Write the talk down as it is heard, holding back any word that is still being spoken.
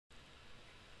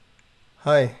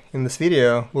Hi, in this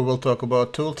video we will talk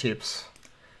about tooltips.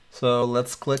 So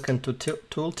let's click into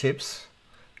tooltips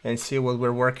and see what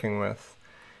we're working with.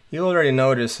 You already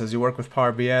noticed as you work with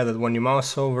Power BI that when you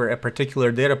mouse over a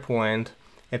particular data point,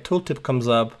 a tooltip comes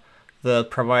up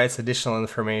that provides additional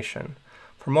information.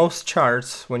 For most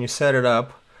charts, when you set it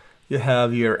up, you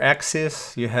have your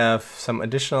axis, you have some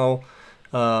additional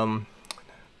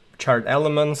chart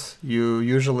elements. You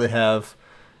usually have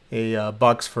a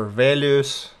box for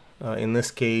values. In this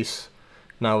case,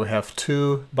 now we have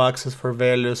two boxes for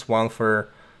values, one for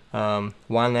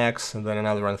one X and then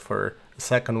another one for the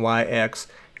second YX.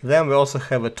 Then we also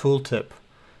have a tooltip.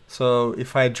 So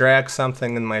if I drag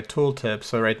something in my tooltip,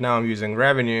 so right now I'm using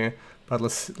revenue, but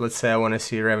let's say I want to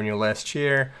see revenue last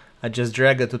year, I just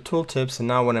drag it to tooltips, and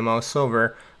now when I mouse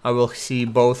over, I will see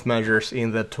both measures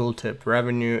in the tooltip,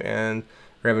 revenue and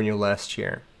revenue last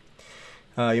year.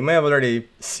 You may have already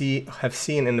seen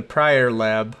in the prior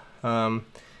lab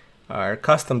our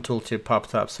custom tooltip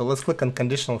popped up. So let's click on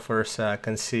conditional for a sec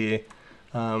and see,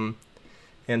 and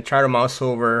try to mouse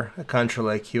over a country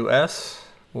like US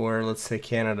or let's say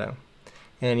Canada.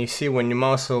 And you see when you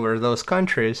mouse over those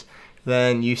countries,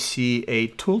 then you see a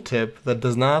tooltip that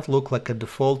does not look like a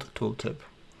default tooltip.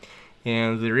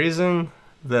 And the reason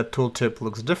that tooltip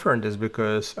looks different is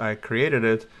because I created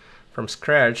it from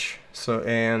scratch. So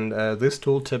this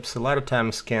tooltips a lot of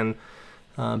times can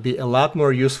be a lot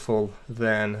more useful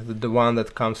than the one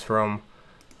that comes from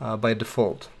by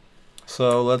default.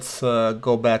 So let's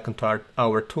go back into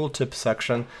our tooltip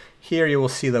section. Here you will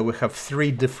see that we have three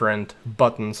different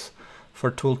buttons for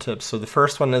tooltips. So the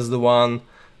first one is the one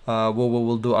where we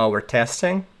will do our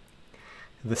testing.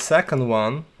 The second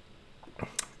one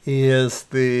is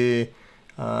the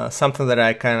something that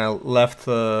I kind of left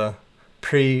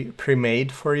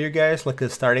pre-made for you guys, like a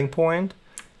starting point.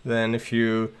 Then if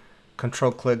you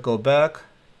control click, go back,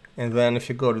 and then if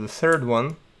you go to the third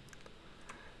one,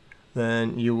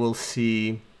 then you will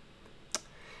see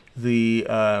the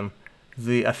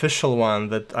official one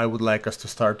that I would like us to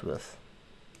start with.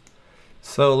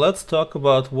 So let's talk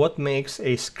about what makes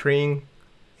a screen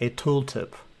a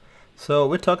tooltip. So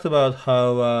we talked about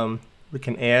how we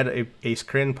can add a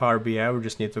screen in Power BI. We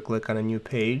just need to click on a new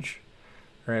page.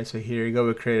 All right, so here you go,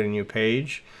 we create a new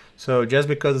page. So just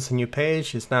because it's a new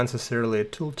page, it's not necessarily a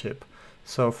tooltip.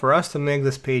 So for us to make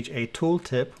this page a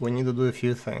tooltip, we need to do a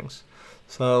few things.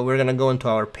 So we're going to go into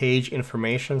our page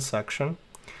information section.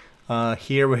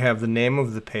 Here we have the name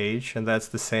of the page, and that's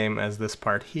the same as this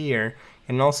part here.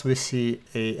 And also we see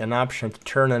an option to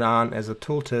turn it on as a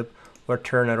tooltip or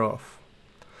turn it off.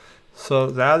 So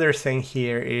the other thing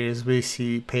here is we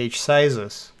see page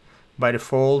sizes. By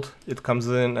default, it comes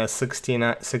in as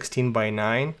 16 by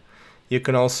 9. You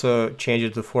can also change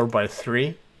it to 4 by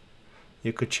 3.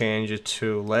 You could change it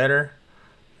to letter.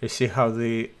 You see how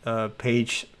the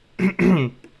page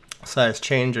size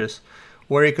changes.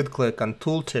 Or you could click on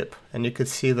Tooltip, and you could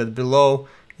see that below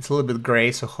it's a little bit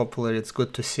gray, so hopefully it's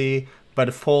good to see. By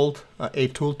default, a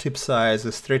tooltip size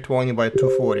is 320 by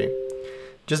 240.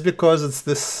 Just because it's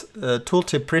this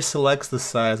tooltip pre-selects the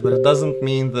size, but it doesn't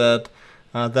mean that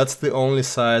that's the only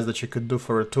size that you could do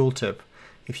for a tooltip.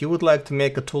 If you would like to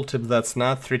make a tooltip that's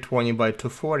not 320 by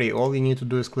 240, all you need to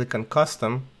do is click on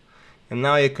Custom, and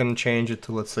now you can change it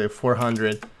to, let's say,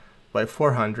 400 by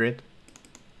 400.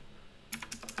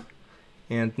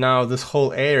 And now this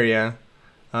whole area,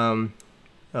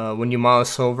 when you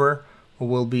mouse over,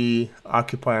 will be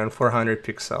occupying 400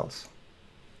 pixels.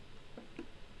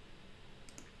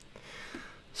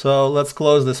 So let's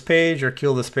close this page or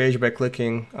kill this page by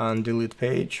clicking on Delete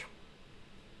Page.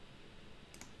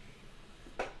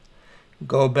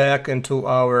 Go back into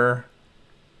our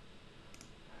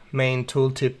main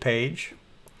tooltip page,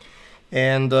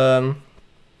 and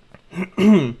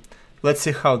let's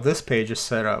see how this page is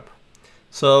set up.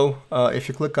 So if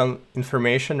you click on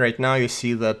information, right now you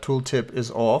see that tooltip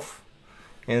is off,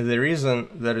 and the reason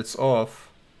that it's off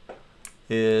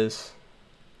is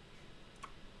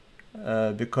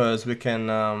because we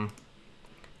can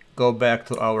go back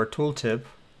to our tooltip,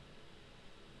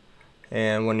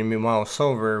 and when you mouse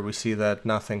over, we see that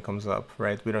nothing comes up,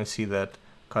 right? We don't see that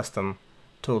custom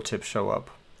tooltip show up.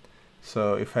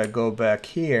 So if I go back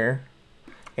here,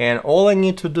 and all I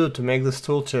need to do to make this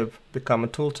tooltip become a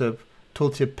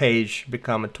tooltip page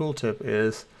become a tooltip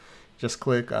is just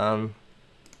click on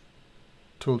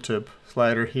tooltip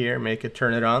slider here, make it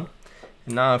turn it on.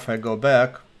 And now if I go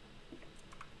back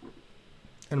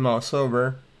and mouse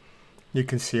over, you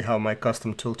can see how my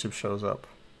custom tooltip shows up.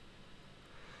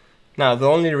 Now the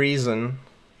only reason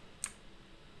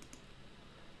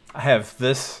I have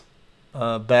this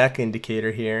back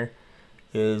indicator here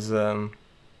is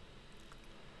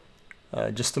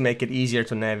just to make it easier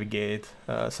to navigate.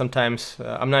 Sometimes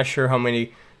I'm not sure how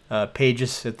many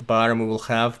pages at the bottom we will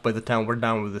have by the time we're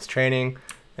done with this training.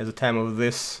 At the time of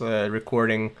this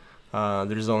recording,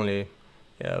 there's only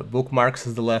bookmarks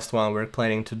is the last one we're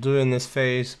planning to do in this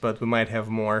phase, but we might have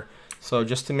more. So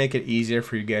just to make it easier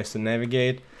for you guys to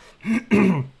navigate,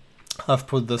 I've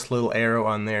put this little arrow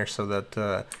on there so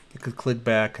that you could click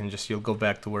back and just you'll go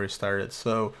back to where you started.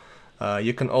 So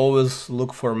you can always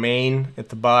look for main at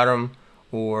the bottom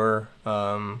or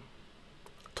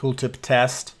tooltip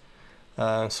test.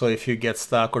 So if you get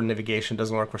stuck or navigation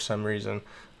doesn't work for some reason.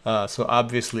 So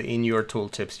obviously in your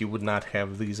tooltips you would not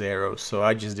have these arrows, so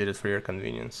I just did it for your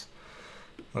convenience.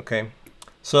 Okay,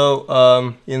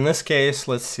 so in this case,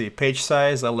 let's see, page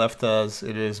size I left as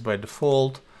it is by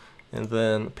default, and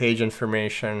then page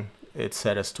information it's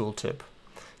set as tooltip.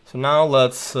 So now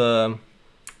let's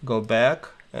go back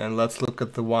and let's look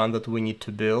at the one that we need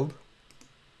to build.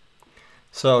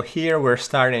 So here we're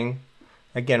starting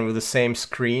again with the same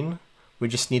screen. We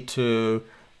just need to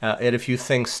add a few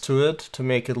things to it to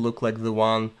make it look like the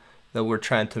one that we're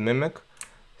trying to mimic.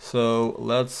 So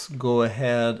let's go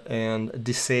ahead and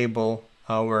disable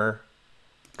our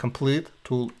complete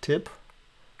tooltip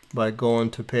by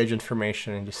going to page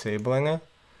information and disabling it.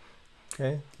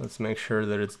 Okay, let's make sure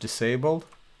that it's disabled.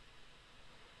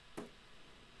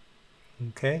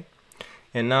 Okay,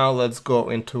 and now let's go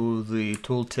into the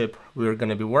tooltip we're going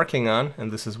to be working on,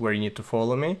 and this is where you need to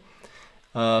follow me.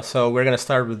 So we're going to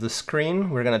start with the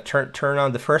screen. We're going to turn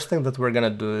on, the first thing that we're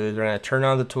going to do is we're going to turn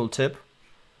on the tooltip,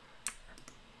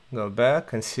 go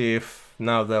back and see if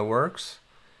now that works,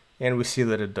 and we see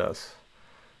that it does.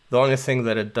 The only thing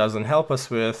that it doesn't help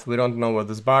us with, we don't know what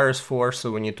this bar is for,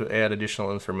 so we need to add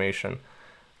additional information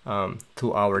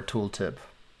to our tooltip.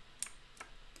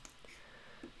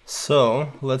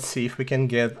 So let's see if we can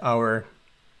get our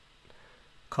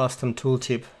custom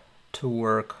tooltip to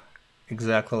work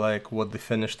exactly like what the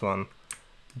finished one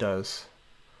does.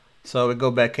 So we go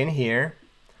back in here,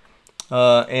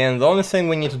 and the only thing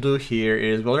we need to do here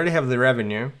is we already have the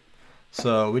revenue,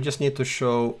 so we just need to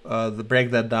show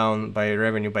break that down by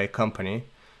revenue by company.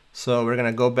 So we're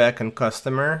gonna go back in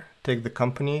customer, take the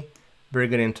company,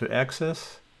 bring it into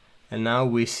axis, and now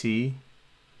we see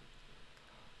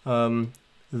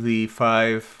the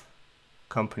 5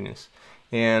 companies.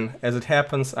 And as it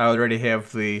happens, I already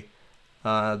have the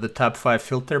top 5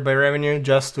 filter by revenue.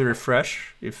 Just to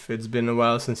refresh, if it's been a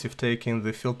while since you've taken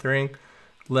the filtering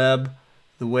lab,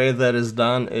 the way that is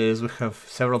done is we have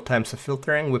several types of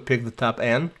filtering. We pick the top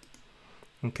N,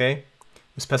 okay?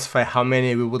 We specify how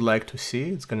many we would like to see.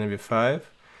 It's going to be 5.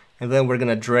 And then we're going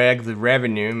to drag the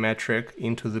revenue metric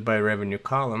into the by revenue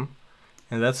column.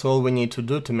 And that's all we need to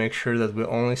do to make sure that we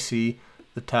only see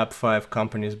the top 5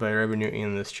 companies by revenue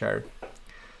in this chart.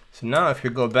 So now if you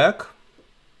go back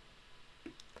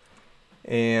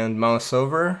and mouse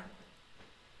over,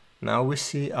 now we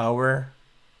see our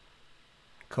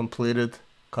completed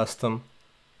custom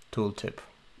tooltip.